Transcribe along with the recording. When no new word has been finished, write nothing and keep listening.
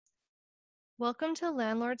Welcome to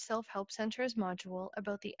Landlord Self-Help Center's module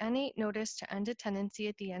about the N8 notice to end a tenancy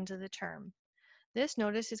at the end of the term. This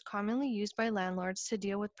notice is commonly used by landlords to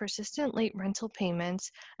deal with persistent late rental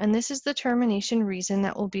payments, and this is the termination reason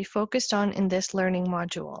that will be focused on in this learning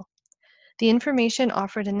module. The information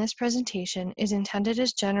offered in this presentation is intended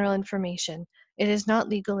as general information. It is not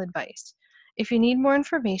legal advice. If you need more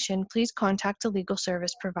information, please contact a legal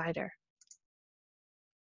service provider.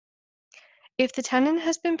 If the tenant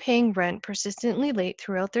has been paying rent persistently late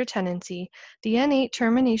throughout their tenancy, the N8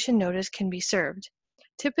 termination notice can be served.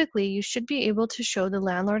 Typically, you should be able to show the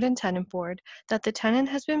Landlord and Tenant Board that the tenant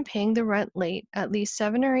has been paying the rent late at least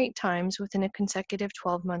 7 or 8 times within a consecutive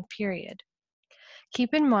 12-month period.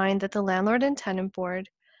 Keep in mind that the Landlord and Tenant Board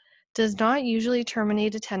does not usually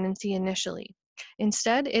terminate a tenancy initially.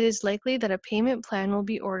 Instead, it is likely that a payment plan will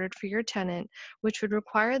be ordered for your tenant, which would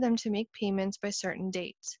require them to make payments by certain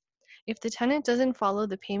dates. If the tenant doesn't follow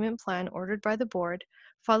the payment plan ordered by the board,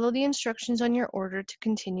 follow the instructions on your order to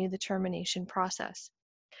continue the termination process.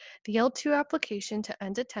 The L2 application to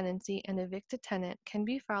end a tenancy and evict a tenant can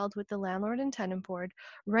be filed with the Landlord and Tenant Board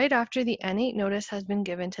right after the N8 notice has been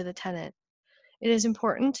given to the tenant. It is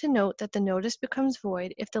important to note that the notice becomes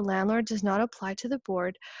void if the landlord does not apply to the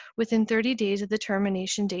board within 30 days of the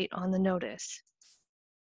termination date on the notice.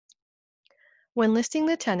 When listing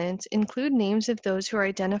the tenants, include names of those who are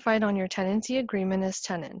identified on your tenancy agreement as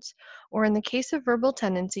tenants, or in the case of verbal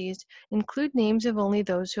tenancies, include names of only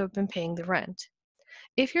those who have been paying the rent.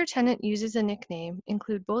 If your tenant uses a nickname,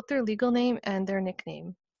 include both their legal name and their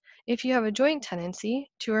nickname. If you have a joint tenancy,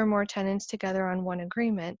 2 or more tenants together on one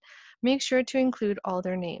agreement, make sure to include all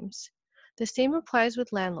their names. The same applies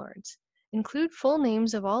with landlords. Include full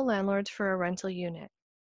names of all landlords for a rental unit.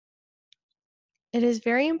 It is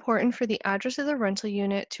very important for the address of the rental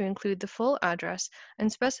unit to include the full address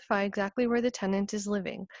and specify exactly where the tenant is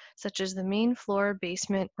living, such as the main floor,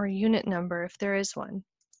 basement, or unit number if there is one.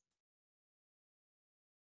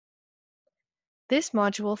 This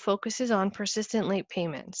module focuses on persistent late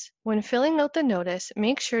payments. When filling out the notice,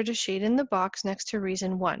 make sure to shade in the box next to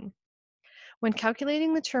Reason 1. When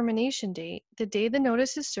calculating the termination date, the day the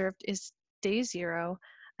notice is served is day 0,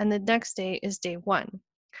 and the next day is day 1.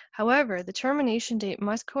 However, the termination date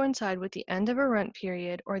must coincide with the end of a rent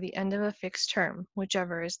period or the end of a fixed term,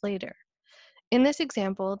 whichever is later. In this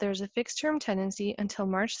example, there's a fixed term tenancy until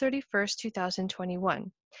March 31st,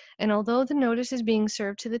 2021. And although the notice is being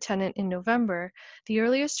served to the tenant in November, the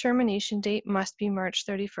earliest termination date must be March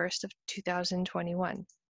 31st of 2021.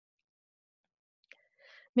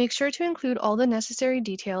 Make sure to include all the necessary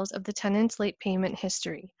details of the tenant's late payment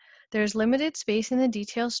history. There's limited space in the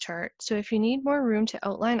details chart, so if you need more room to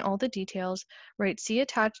outline all the details, write "See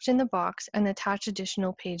attached" in the box and attach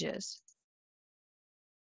additional pages.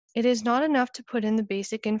 It is not enough to put in the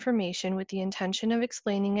basic information with the intention of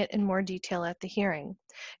explaining it in more detail at the hearing.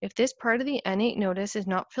 If this part of the N8 notice is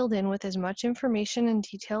not filled in with as much information and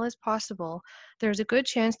detail as possible, there's a good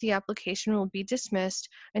chance the application will be dismissed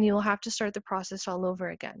and you will have to start the process all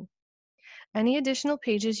over again. Any additional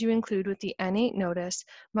pages you include with the N8 notice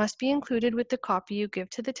must be included with the copy you give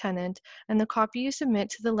to the tenant and the copy you submit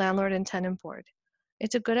to the Landlord and Tenant Board.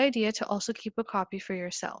 It's a good idea to also keep a copy for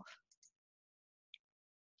yourself.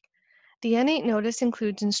 The N8 notice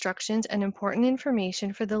includes instructions and important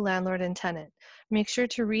information for the landlord and tenant. Make sure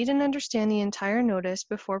to read and understand the entire notice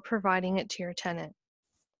before providing it to your tenant.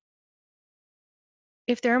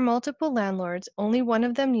 If there are multiple landlords, only one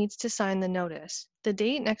of them needs to sign the notice. The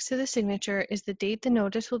date next to the signature is the date the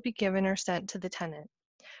notice will be given or sent to the tenant.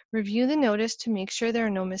 Review the notice to make sure there are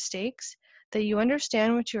no mistakes, that you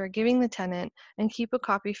understand what you are giving the tenant, and keep a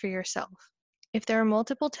copy for yourself. If there are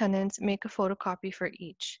multiple tenants, make a photocopy for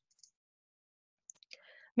each.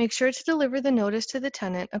 Make sure to deliver the notice to the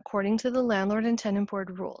tenant according to the Landlord and Tenant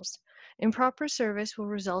Board rules. Improper service will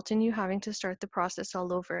result in you having to start the process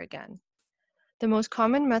all over again. The most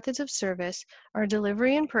common methods of service are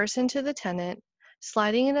delivery in person to the tenant,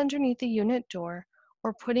 sliding it underneath the unit door,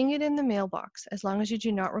 or putting it in the mailbox, as long as you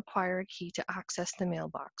do not require a key to access the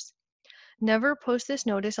mailbox. Never post this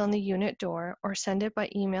notice on the unit door or send it by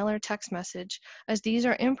email or text message, as these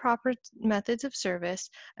are improper methods of service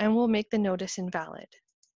and will make the notice invalid.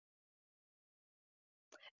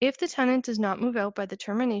 If the tenant does not move out by the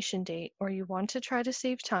termination date, or you want to try to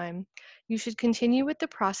save time, you should continue with the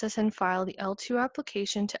process and file the L2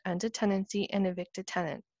 application to end a tenancy and evict a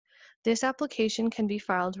tenant. This application can be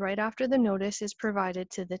filed right after the notice is provided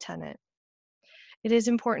to the tenant. It is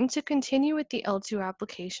important to continue with the L2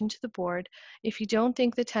 application to the board if you don't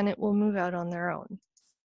think the tenant will move out on their own.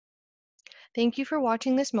 Thank you for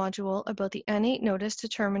watching this module about the N8 notice to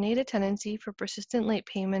terminate a tenancy for persistent late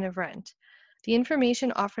payment of rent. The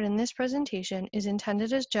information offered in this presentation is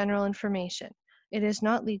intended as general information. It is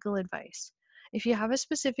not legal advice. If you have a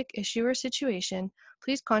specific issue or situation,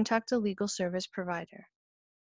 please contact a legal service provider.